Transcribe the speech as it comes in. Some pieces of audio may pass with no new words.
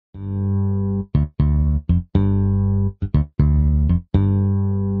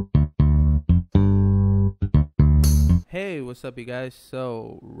Hey, what's up, you guys?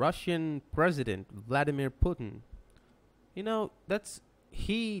 So, Russian President Vladimir Putin,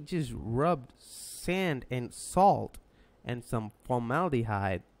 he just rubbed sand and salt and some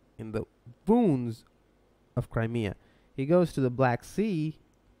formaldehyde in the wounds of Crimea. He goes to the Black Sea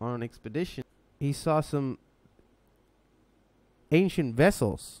on an expedition. He saw some ancient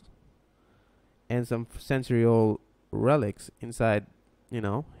vessels and some century-old relics inside,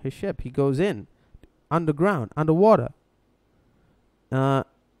 his ship. He goes in underground, underwater.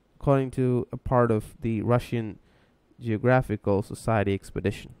 According to a part of the Russian Geographical Society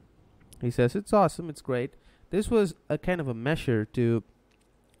expedition. He says it's awesome, it's great. This was a kind of a measure to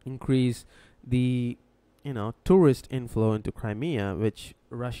increase the, tourist inflow into Crimea, which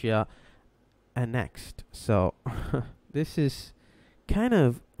Russia annexed. So this is kind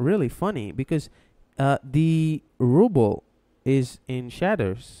of really funny because the ruble is in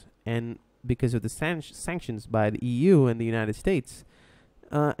shatters, and because of the sanctions by the EU and the United States,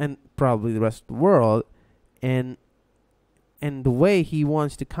 and probably the rest of the world, and the way he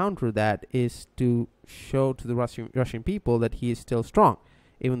wants to counter that is to show to the Russian people that he is still strong,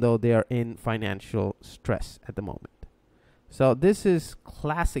 even though they are in financial stress at the moment. So this is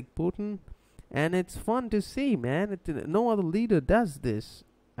classic Putin, and it's fun to see, man. No other leader does this.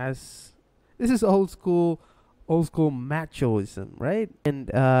 This is old school machoism, right? And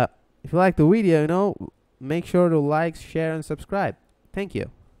if you like the video, make sure to like, share, and subscribe. Thank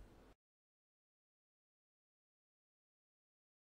you.